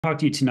Talk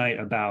to you tonight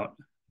about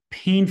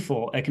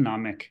painful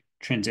economic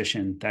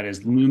transition that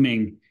is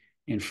looming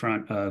in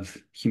front of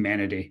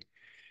humanity.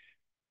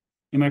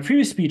 In my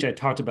previous speech, I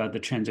talked about the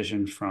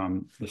transition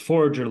from the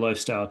forager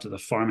lifestyle to the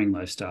farming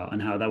lifestyle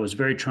and how that was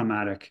very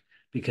traumatic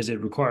because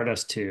it required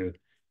us to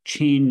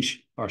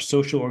change our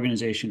social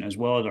organization as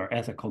well as our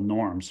ethical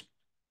norms.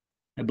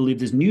 I believe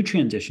this new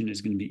transition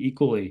is going to be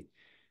equally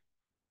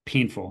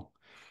painful,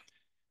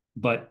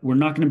 but we're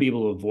not going to be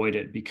able to avoid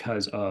it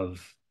because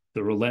of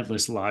the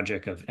relentless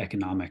logic of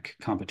economic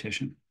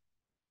competition.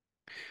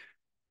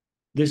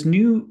 This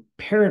new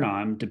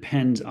paradigm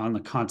depends on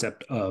the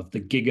concept of the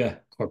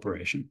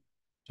Gigacorporation.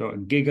 So a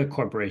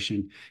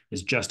Gigacorporation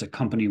is just a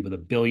company with a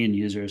billion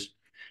users.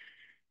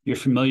 You're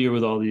familiar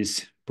with all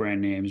these brand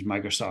names: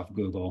 Microsoft,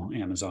 Google,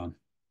 Amazon,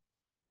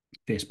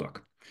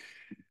 Facebook.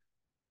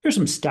 Here's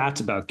some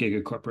stats about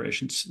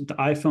gigacorporations. The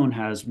iPhone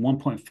has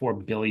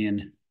 1.4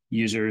 billion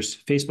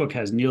users. Facebook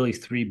has nearly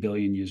 3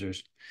 billion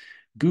users.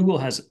 Google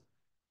has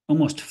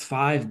almost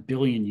 5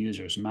 billion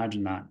users.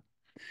 Imagine that.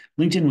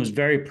 LinkedIn was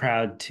very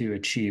proud to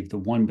achieve the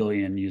 1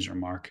 billion user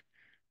mark.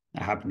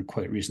 That happened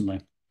quite recently.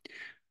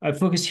 I've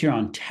focused here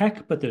on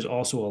tech, but there's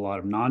also a lot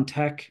of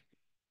non-tech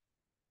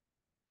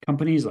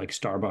companies like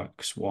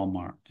Starbucks,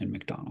 Walmart, and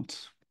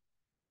McDonald's.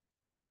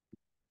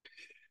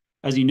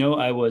 As you know,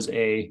 I was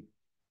a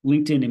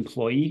LinkedIn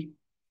employee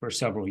for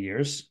several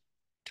years,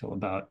 till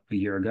about a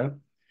year ago.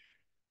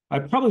 I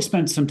probably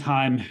spent some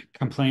time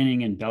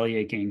complaining and belly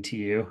aching to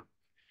you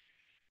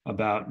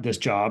about this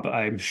job.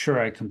 I'm sure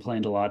I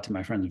complained a lot to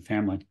my friends and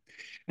family.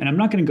 And I'm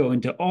not going to go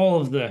into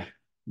all of the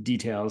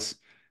details.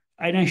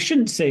 And I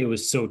shouldn't say it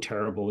was so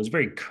terrible. It was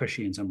very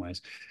cushy in some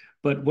ways.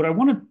 But what I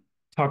want to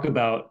talk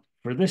about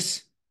for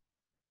this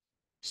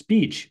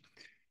speech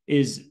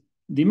is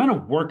the amount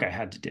of work I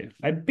had to do.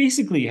 I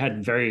basically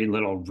had very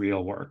little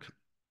real work.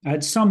 I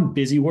had some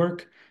busy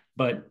work,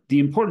 but the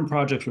important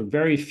projects were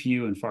very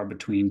few and far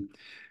between.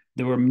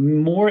 There were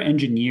more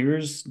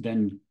engineers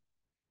than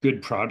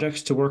good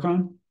projects to work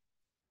on.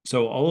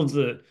 So all of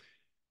the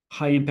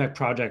high impact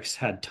projects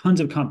had tons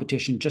of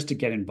competition just to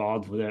get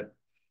involved with it.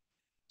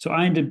 So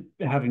I ended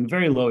up having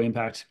very low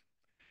impact,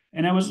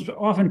 and I was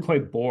often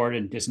quite bored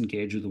and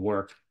disengaged with the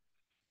work.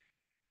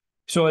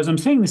 So as I'm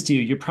saying this to you,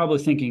 you're probably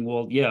thinking,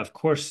 well, yeah, of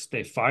course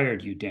they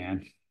fired you,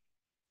 Dan.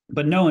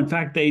 But no, in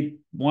fact, they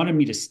wanted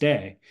me to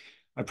stay.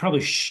 I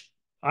probably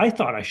I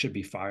thought I should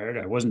be fired.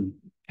 I wasn't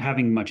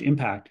having much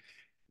impact,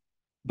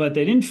 but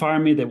they didn't fire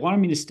me. They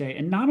wanted me to stay.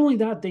 And not only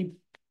that,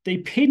 they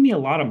paid me a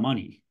lot of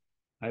money.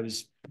 I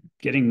was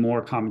getting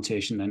more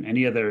compensation than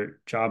any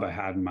other job I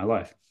had in my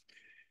life.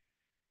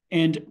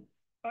 And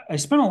I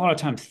spent a lot of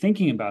time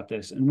thinking about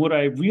this. And what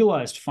I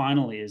realized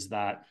finally is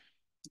that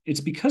it's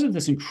because of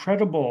this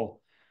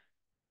incredible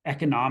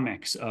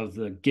economics of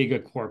the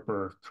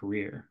gigacorper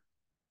career.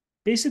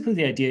 Basically,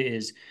 the idea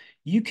is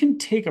you can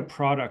take a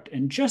product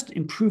and just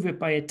improve it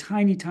by a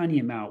tiny, tiny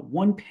amount,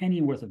 1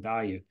 penny worth of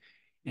value,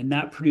 and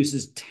that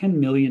produces $10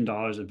 million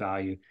of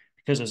value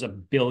because there's a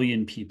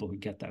billion people who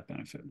get that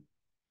benefit.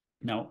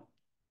 Now,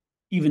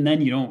 even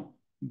then, you don't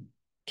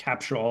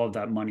capture all of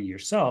that money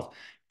yourself.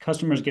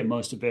 Customers get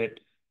most of it.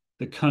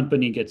 The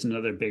company gets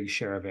another big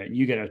share of it, and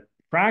you get a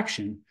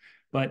fraction,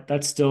 but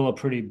that's still a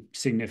pretty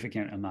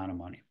significant amount of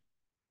money.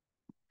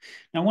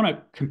 Now, I want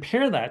to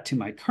compare that to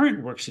my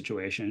current work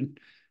situation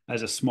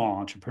as a small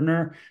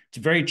entrepreneur. It's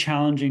very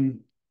challenging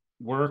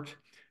work.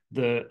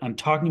 I'm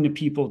talking to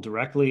people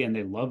directly, and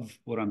they love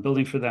what I'm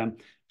building for them.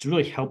 It's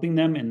really helping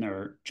them in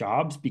their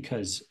jobs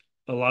because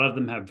a lot of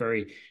them have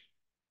very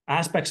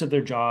aspects of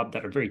their job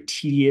that are very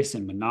tedious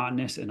and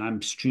monotonous, and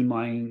I'm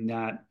streamlining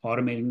that,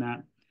 automating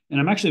that. And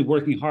I'm actually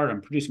working hard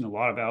on producing a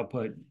lot of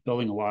output,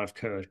 building a lot of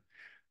code.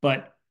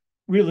 But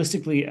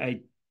realistically,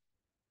 I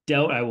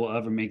doubt I will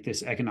ever make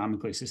this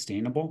economically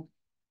sustainable.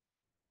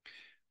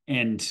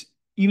 And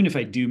even if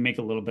I do make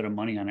a little bit of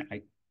money on it,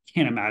 I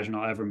can't imagine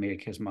I'll ever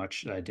make as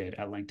much as I did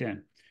at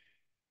LinkedIn.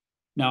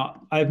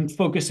 Now, I'm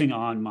focusing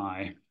on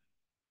my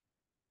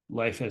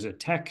life as a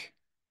tech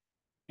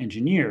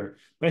engineer,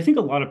 but I think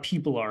a lot of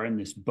people are in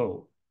this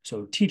boat.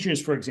 So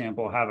teachers, for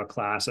example, have a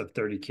class of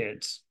 30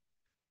 kids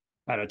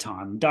at a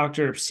time.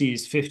 Doctor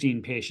sees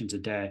 15 patients a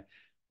day.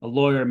 A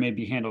lawyer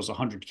maybe handles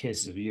 100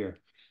 cases a year.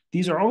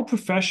 These are all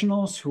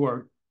professionals who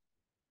are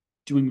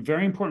doing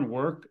very important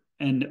work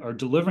and are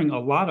delivering a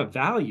lot of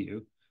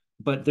value,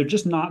 but they're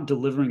just not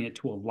delivering it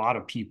to a lot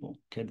of people.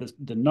 Okay,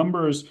 the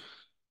numbers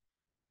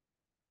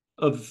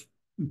of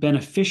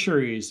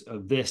beneficiaries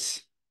of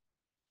this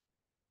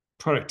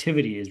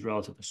productivity is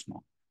relatively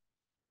small.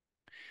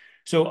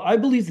 So I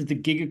believe that the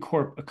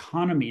gigacorp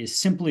economy is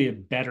simply a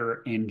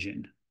better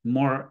engine,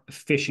 more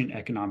efficient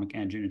economic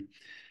engine.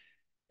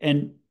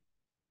 And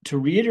to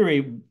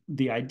reiterate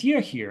the idea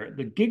here,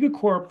 the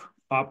gigacorp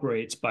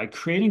operates by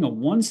creating a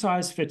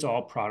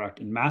one-size-fits-all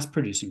product and mass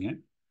producing it.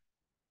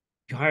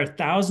 You hire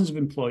thousands of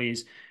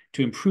employees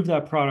to improve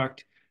that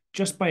product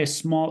just by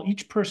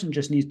each person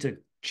just needs to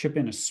chip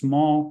in a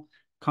small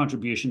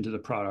contribution to the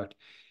product,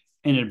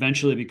 and it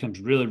eventually becomes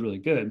really, really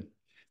good. And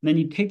then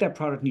you take that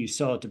product and you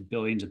sell it to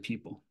billions of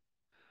people.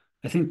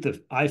 I think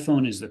the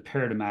iPhone is the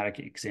paradigmatic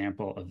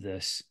example of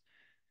this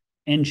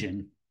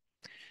engine.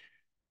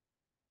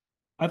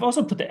 I've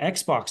also put the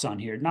Xbox on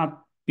here,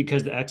 not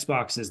because the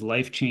Xbox is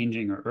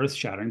life-changing or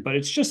earth-shattering, but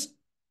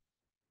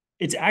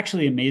it's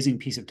actually an amazing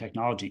piece of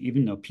technology,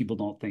 even though people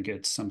don't think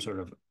it's some sort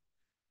of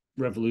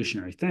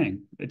revolutionary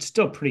thing. It's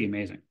still pretty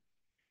amazing.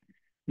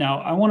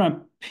 Now, I want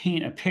to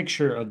paint a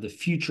picture of the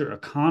future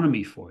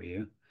economy for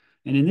you.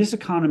 And in this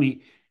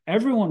economy,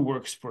 everyone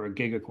works for a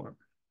gigacorp.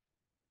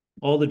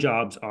 All the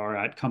jobs are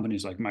at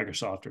companies like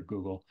Microsoft or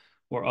Google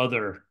or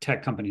other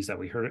tech companies that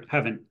we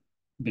haven't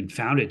been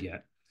founded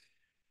yet.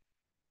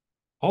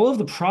 All of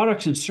the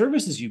products and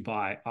services you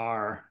buy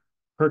are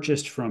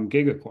purchased from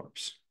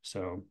gigacorps.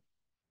 So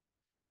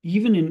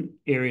even in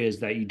areas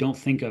that you don't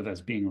think of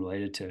as being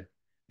related to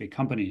big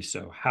companies,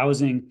 so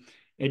housing,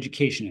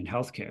 education, and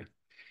healthcare.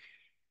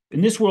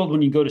 In this world,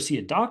 when you go to see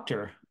a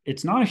doctor,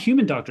 it's not a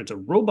human doctor, it's a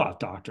robot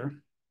doctor.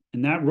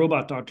 And that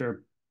robot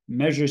doctor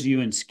measures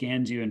you and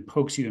scans you and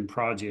pokes you and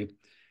prods you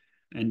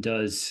and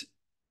does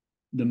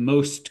the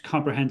most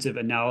comprehensive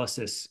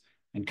analysis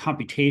and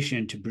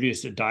computation to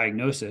produce a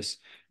diagnosis.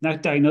 And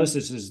that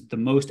diagnosis is the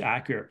most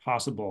accurate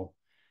possible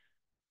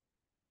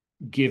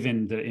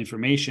given the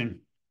information.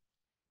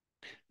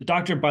 The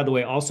doctor, by the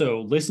way,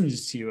 also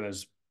listens to you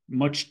as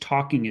much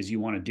talking as you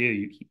want to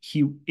do.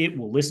 It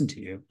will listen to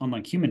you,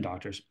 unlike human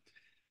doctors.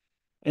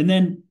 And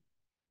then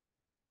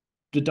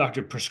the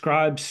doctor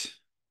prescribes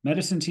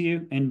medicine to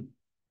you and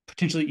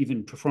potentially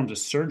even performs a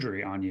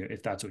surgery on you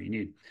if that's what you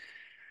need.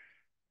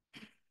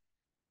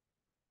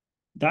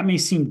 That may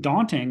seem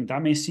daunting,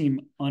 that may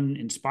seem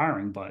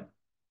uninspiring, but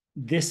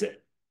this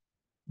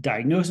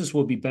diagnosis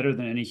will be better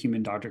than any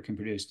human doctor can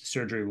produce. The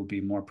surgery will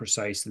be more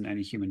precise than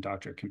any human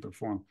doctor can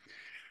perform.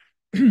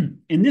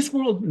 In this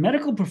world,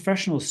 medical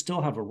professionals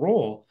still have a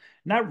role,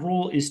 and that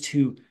role is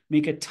to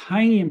make a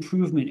tiny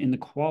improvement in the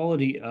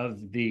quality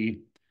of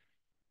the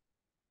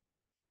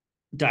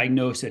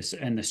diagnosis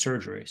and the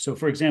surgery. So,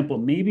 for example,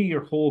 maybe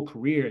your whole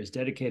career is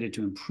dedicated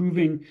to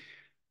improving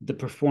the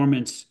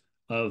performance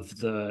of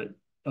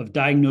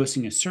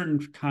diagnosing a certain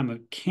kind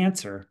of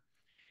cancer,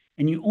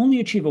 and you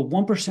only achieve a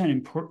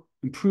 1%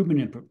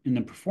 improvement in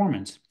the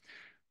performance.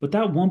 But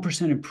that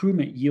 1%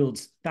 improvement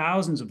yields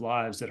thousands of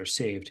lives that are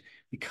saved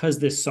because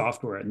this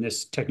software and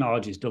this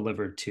technology is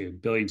delivered to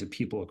billions of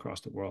people across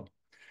the world.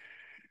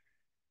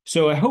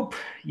 So I hope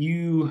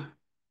you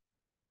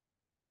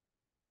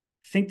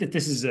think that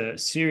this is a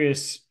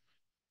serious,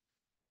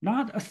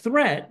 not a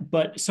threat,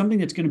 but something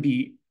that's going to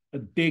be a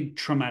big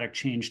traumatic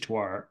change to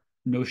our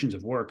notions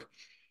of work.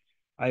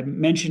 I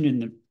mentioned in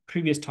the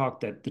previous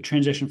talk that the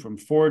transition from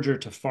forager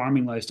to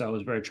farming lifestyle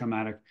was very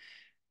traumatic.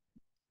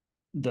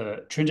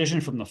 The transition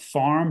from the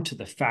farm to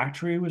the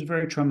factory was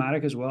very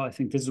traumatic as well. I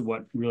think this is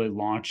what really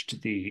launched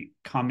the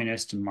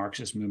communist and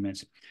Marxist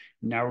movements.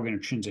 Now we're going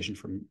to transition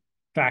from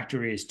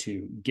factories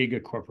to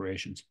giga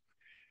corporations.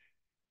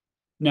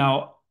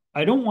 Now,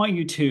 I don't want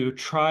you to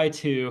try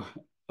to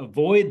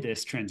avoid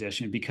this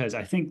transition because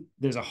I think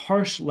there's a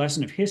harsh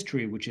lesson of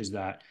history, which is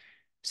that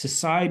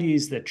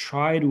societies that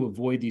try to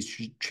avoid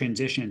these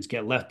transitions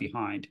get left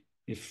behind.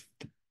 If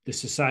the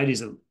societies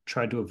that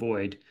tried to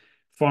avoid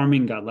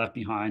farming got left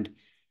behind,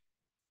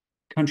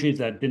 countries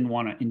that didn't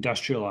want to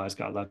industrialize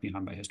got left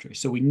behind by history.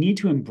 So we need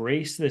to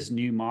embrace this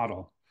new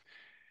model,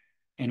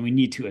 and we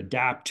need to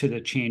adapt to the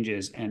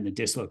changes and the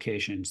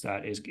dislocations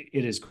that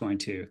it is going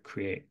to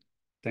create.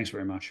 Thanks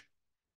very much.